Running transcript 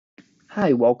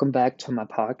Hi, welcome back to my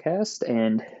podcast.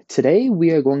 And today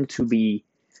we are going to be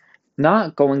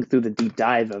not going through the deep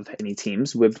dive of any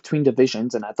teams. We're between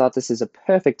divisions, and I thought this is a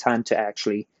perfect time to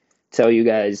actually tell you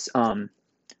guys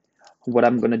what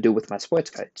I'm going to do with my sports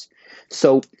cards.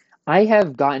 So I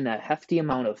have gotten a hefty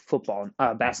amount of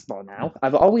basketball now.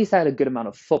 I've always had a good amount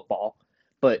of football,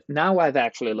 but now I've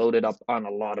actually loaded up on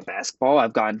a lot of basketball.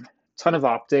 I've gotten a ton of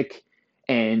optic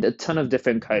and a ton of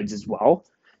different cards as well.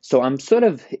 So I'm sort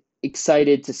of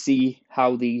excited to see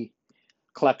how the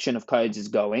collection of cards is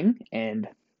going, and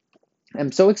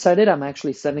I'm so excited I'm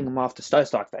actually sending them off to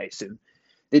StarStock very soon.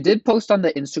 They did post on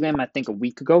the Instagram, I think a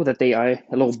week ago, that they are a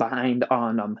little behind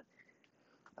on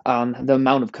the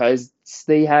amount of cards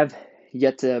they have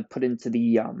yet to put into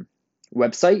the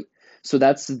website. So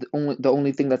that's the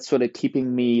only thing that's sort of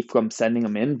keeping me from sending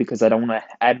them in because I don't want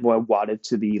to add more water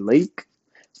to the lake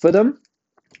for them.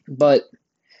 But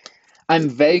I'm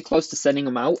very close to sending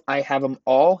them out. I have them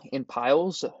all in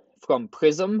piles from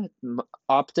Prism,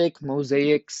 Optic,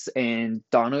 Mosaics, and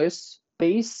Donruss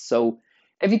base. So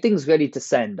everything's ready to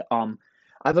send. I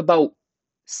have about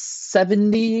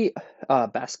 70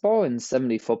 basketball and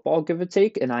 70 football, give or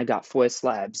take, and I got 4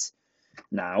 slabs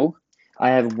now. I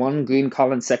have one green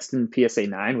Colin Sexton PSA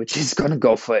 9, which is going to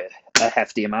go for a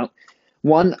hefty amount.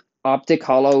 One Optic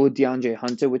Hollow DeAndre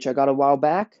Hunter, which I got a while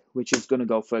back, which is going to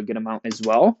go for a good amount as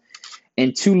well.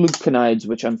 And 2 Luke Kennards,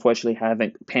 which unfortunately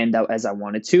haven't panned out as I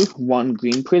wanted to. One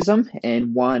Green Prism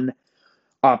and one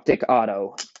Optic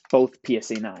Auto, both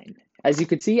PSA 9. As you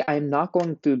can see, I'm not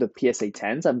going through the PSA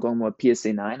 10s. I'm going more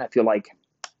PSA 9. I feel like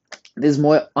there's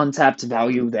more untapped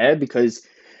value there because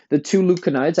the 2 Luke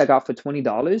Kennards I got for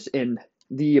 $20 and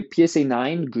the PSA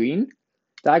 9 green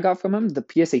that I got from him, the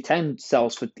PSA 10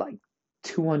 sells for like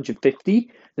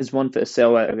 250. There's one for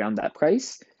sale at around that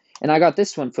price. And I got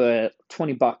this one for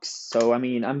 $20. So I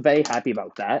mean, I'm very happy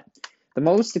about that. The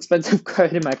most expensive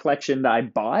card in my collection that I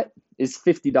bought is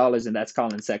 $50, and that's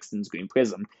Colin Sexton's Green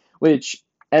Prism, which,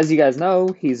 as you guys know,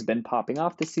 he's been popping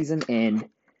off this season, and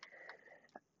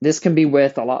this can be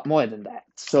worth a lot more than that.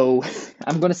 So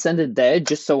I'm going to send it there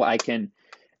just so I can,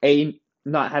 A,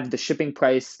 not have the shipping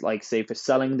price, like, say, for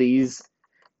selling these.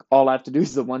 All I have to do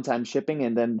is the one-time shipping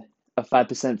and then a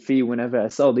 5% fee whenever I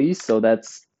sell these. So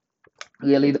that's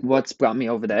really what's brought me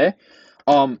over there.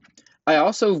 Um, I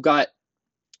also got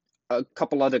a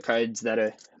couple other cards that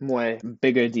are more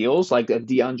bigger deals, like a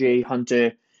DeAndre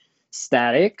Hunter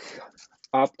Static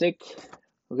Optic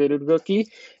rated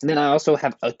rookie. And then I also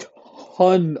have a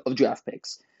ton of draft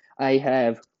picks. I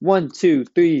have one, two,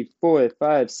 three, four,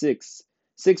 five, six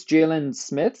Jalen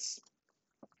Smiths.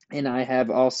 And I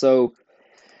have also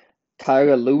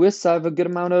Kyra Lewis, I have a good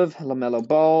amount of LaMelo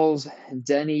Balls,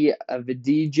 Denny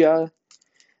Avdija,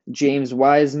 James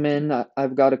Wiseman.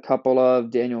 I've got a couple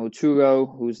of Daniel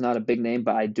Oturo, who's not a big name,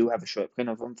 but I do have a short print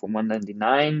of him for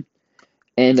 199.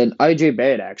 And an RJ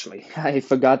Barrett, actually. I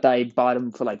forgot that I bought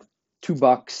him for like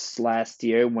 $2 last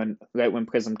year right when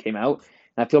Prism came out.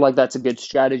 And I feel like that's a good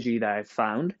strategy that I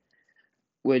found,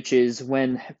 which is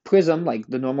when Prism, like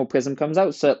the normal Prism comes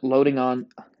out, start loading on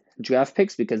draft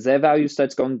picks because their value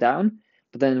starts going down.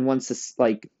 But then once this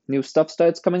like new stuff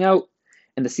starts coming out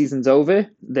and the season's over,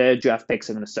 their draft picks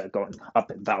are going to start going up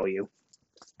in value.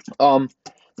 Um,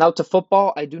 Now to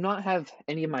football, I do not have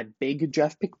any of my big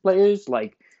draft pick players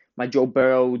like my Joe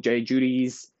Burrow, Jerry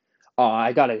Judy's.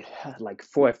 I got like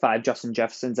 4 or 5 Justin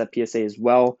Jeffersons at PSA as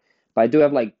well. But I do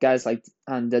have like guys like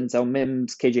Denzel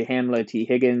Mims, KJ Hamler, T.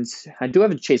 Higgins. I do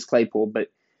have a Chase Claypool, but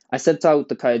I sent out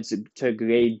the cards to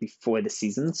grade before the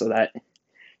season, so that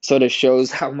sort of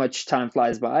shows how much time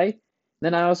flies by.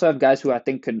 Then I also have guys who I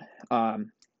think could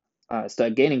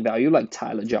start gaining value, like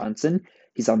Tyler Johnson.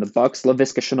 He's on the Bucks.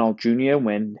 Laviska Shenault Jr.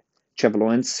 when Trevor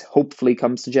Lawrence hopefully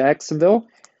comes to Jacksonville.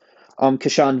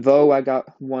 Keyshawn Vo, I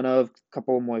got one of a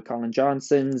couple more Colin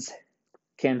Johnsons,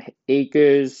 Cam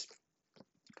Akers,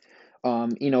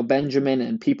 Benjamin,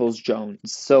 and Peoples Jones.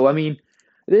 So I mean,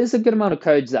 there's a good amount of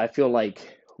cards that I feel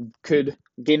like could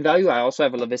gain value. I also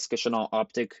have a Laviska Shenault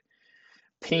Optic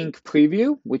Pink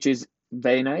Preview, which is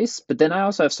very nice. But then I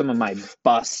also have some of my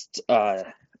bust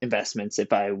investments,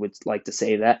 if I would like to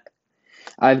say that.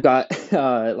 I've got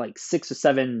like 6 or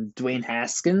 7 Dwayne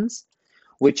Haskins,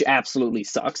 which absolutely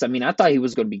sucks. I mean, I thought he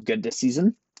was going to be good this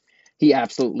season. He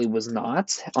absolutely was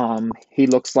not. He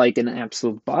looks like an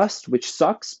absolute bust, which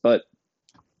sucks, but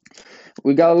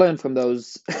we got to learn from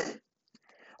those.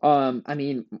 I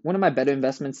mean, one of my better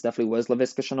investments definitely was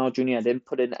Laviska Shenault Jr. I didn't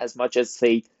put in as much as,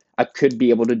 say, I could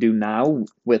be able to do now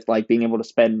with like being able to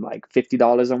spend like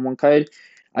 $50 on one card.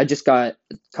 I just got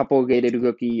a couple rated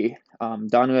rookie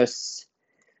Donruss,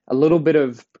 a little bit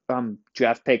of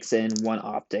draft picks and 1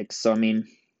 optic. So I mean,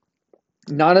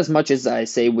 not as much as I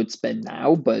say would spend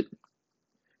now, but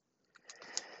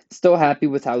still happy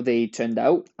with how they turned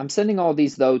out. I'm sending all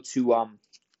these though to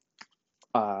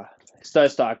uh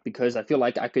StarStock because I feel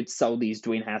like I could sell these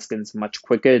Dwayne Haskins much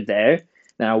quicker there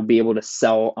than I will be able to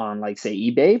sell on like say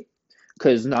eBay,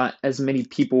 because not as many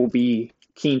people will be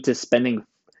keen to spending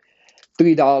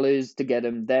 $3 to get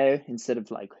them there instead of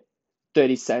like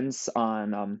 30 cents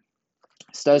on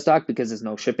StarStock, because there's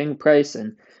no shipping price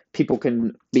and people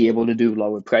can be able to do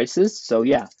lower prices. So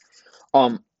yeah.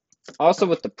 Also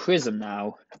with the Prism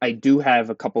now, I do have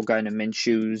a couple Gardner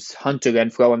Minshew's, Hunter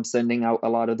Renfrow. I'm sending out a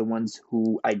lot of the ones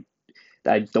who I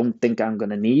don't think I'm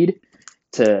gonna need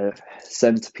to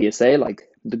send to PSA, like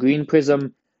the Green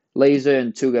Prism, Laser,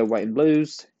 and 2 red, white, and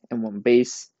blues, and 1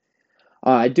 base.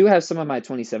 I do have some of my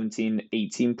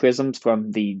 2017-18 Prisms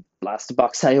from the blaster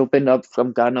box I opened up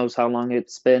from God knows how long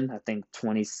it's been. I think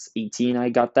 2018 I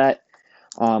got that.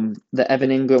 The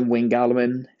Evan Ingram, Wayne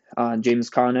Gallman, James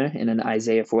Conner, and an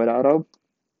Isaiah Ford auto.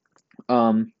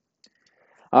 I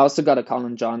also got a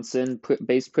Colin Johnson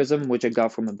base Prism, which I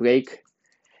got from a break.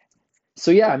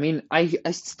 So yeah, I mean, I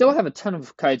still have a ton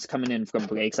of cards coming in from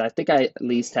breaks. I think I at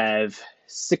least have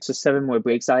 6 or 7 more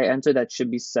breaks I entered that should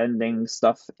be sending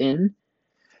stuff in.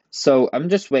 So I'm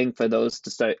just waiting for those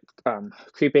to start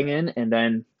creeping in, and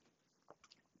then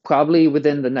probably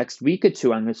within the next week or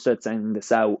 2, I'm gonna start sending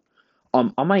this out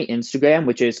on my Instagram,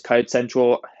 which is Card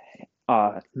Central,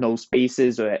 no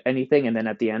spaces or anything, and then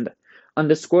at the end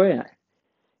underscore.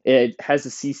 It has a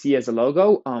CC as a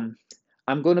logo.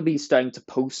 I'm going to be starting to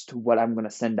post what I'm going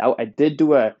to send out. I did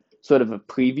do a sort of a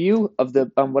preview of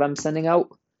the what I'm sending out.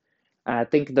 I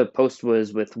think the post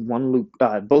was with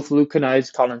both Luke Kennard,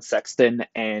 Colin Sexton,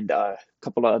 and a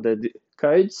couple of other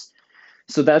cards.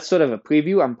 So that's sort of a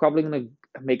preview. I'm probably going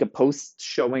to make a post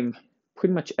showing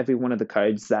pretty much every one of the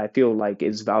cards that I feel like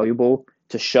is valuable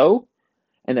to show,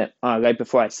 and then right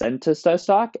before I send to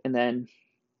StarStock, and then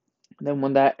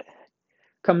when that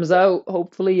comes out,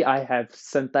 hopefully I have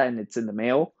sent that and it's in the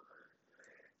mail.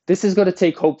 This is going to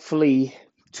take hopefully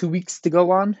 2 weeks to go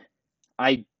on.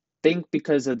 I think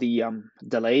because of the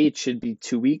delay, it should be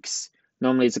 2 weeks.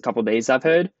 Normally it's a couple days, I've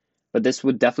heard, but this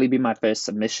would definitely be my first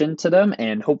submission to them,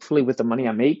 and hopefully with the money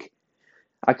I make,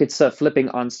 I could start flipping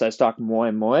on StarStock more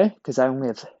and more, because I only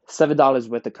have $7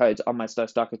 worth of cards on my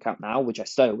StarStock account now, which I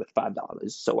started with $5,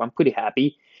 so I'm pretty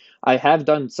happy. I have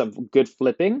done some good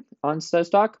flipping on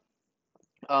StarStock.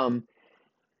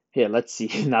 Here, let's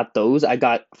see. Not those. I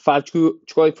got 5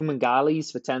 Troy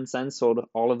Fumangalis for 10 cents, sold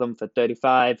all of them for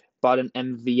 35. Bought an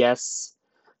MVS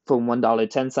for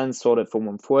 $1.10, sold it for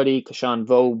 140. Kashawn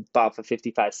Vo bought for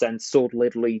 55 cents, sold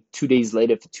literally 2 days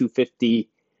later for 250.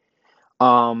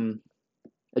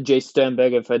 A Jay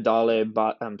Sternberger for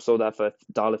 $1, sold that for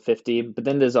 $1.50. But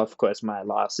then there's of course my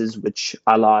losses, which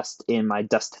I lost in my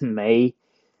Dustin May.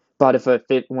 Bought it for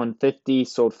 $150,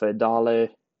 sold for $1.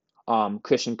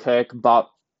 Christian Kirk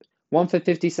bought 1 for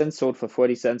 50 cents, sold for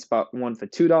 40 cents, bought 1 for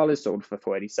 $2, sold for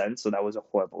 40 cents. So that was a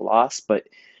horrible loss, but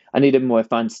I needed more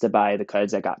funds to buy the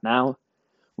cards I got now,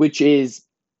 which is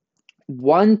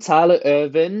 1 Tyler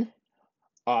Irvin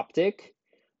optic,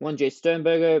 1 Jay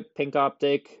Sternberger pink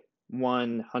optic,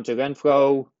 1 Hunter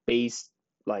Renfrow base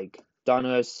like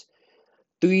Donruss,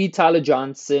 3 Tyler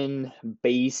Johnson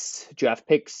base draft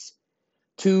picks,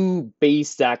 2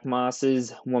 base Zach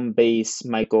Mosses, 1 base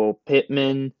Michael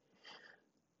Pittman,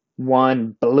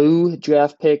 1 blue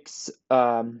draft picks,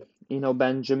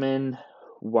 Benjamin,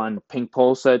 1 pink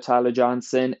Pulsar Tyler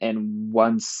Johnson, and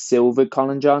 1 silver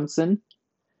Colin Johnson.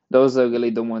 Those are really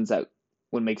the ones that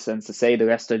would make sense to say. The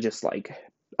rest are just like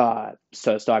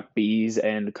StarStock Bs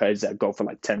and cards that go for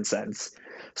like 10 cents.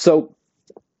 So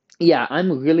yeah,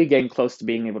 I'm really getting close to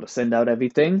being able to send out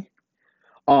everything.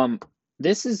 I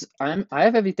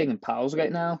have everything in piles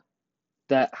right now.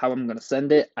 That how I'm gonna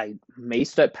send it. I may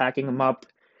start packing them up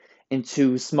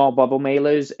into small bubble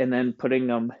mailers and then putting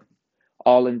them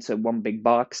all into one big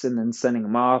box and then sending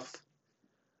them off.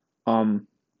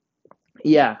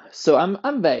 Yeah, so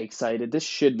I'm very excited. This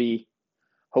should be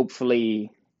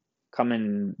hopefully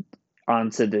coming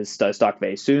onto the StarStock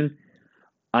very soon.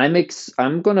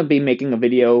 I'm gonna be making a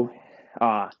video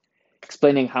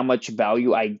explaining how much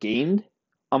value I gained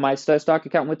on my StarStock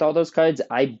account with all those cards.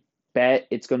 I bet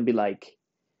it's gonna be like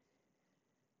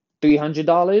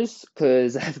 $300,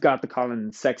 because I've got the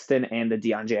Colin Sexton and the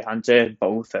DeAndre Hunter,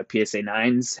 both are PSA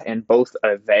 9s, and both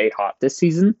are very hot this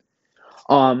season.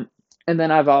 And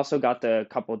then I've also got the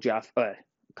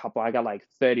I got like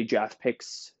 30 draft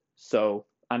picks, so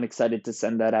I'm excited to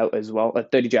send that out as well.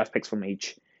 30 draft picks from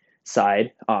each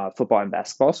side, football and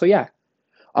basketball. So yeah,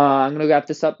 I'm going to wrap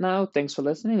this up now. Thanks for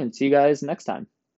listening and see you guys next time.